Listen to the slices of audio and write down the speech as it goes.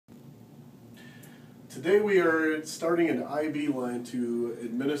Today we are starting an IV line to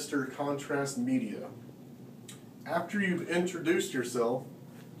administer contrast media. After you've introduced yourself,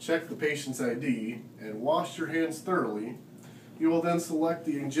 check the patient's ID, and washed your hands thoroughly, you will then select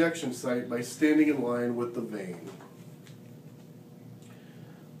the injection site by standing in line with the vein.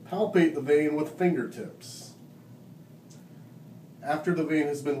 Palpate the vein with fingertips. After the vein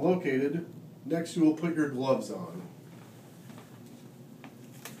has been located, next you will put your gloves on.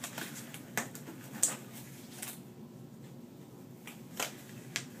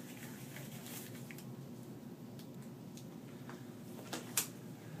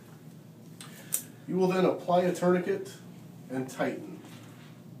 You will then apply a tourniquet and tighten.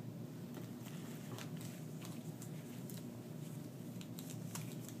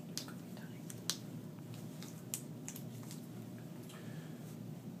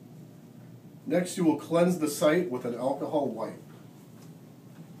 Next, you will cleanse the site with an alcohol wipe.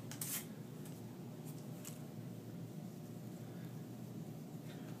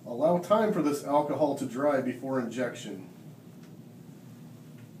 Allow time for this alcohol to dry before injection.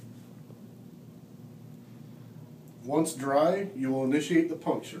 Once dry, you will initiate the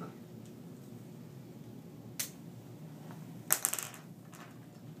puncture.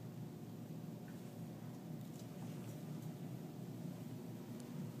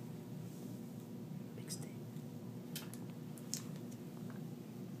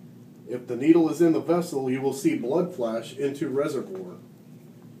 If the needle is in the vessel, you will see blood flash into reservoir.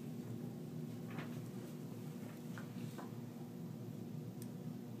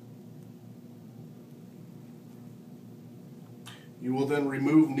 You will then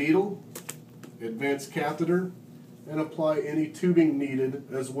remove needle, advance catheter, and apply any tubing needed,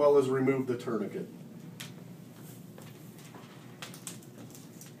 as well as remove the tourniquet.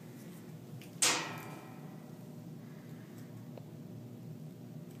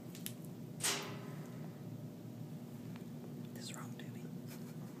 This wrong tubing.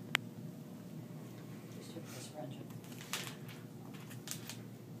 Just took this wrench.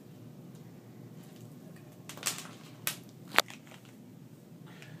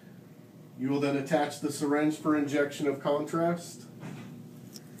 You will then attach the syringe for injection of contrast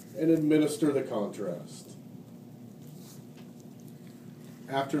and administer the contrast.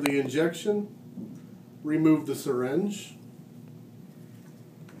 After the injection, remove the syringe.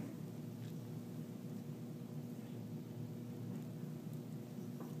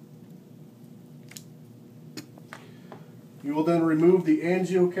 You will then remove the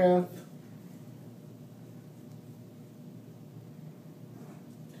angiocath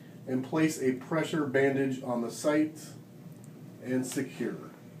and place a pressure bandage on the site and secure.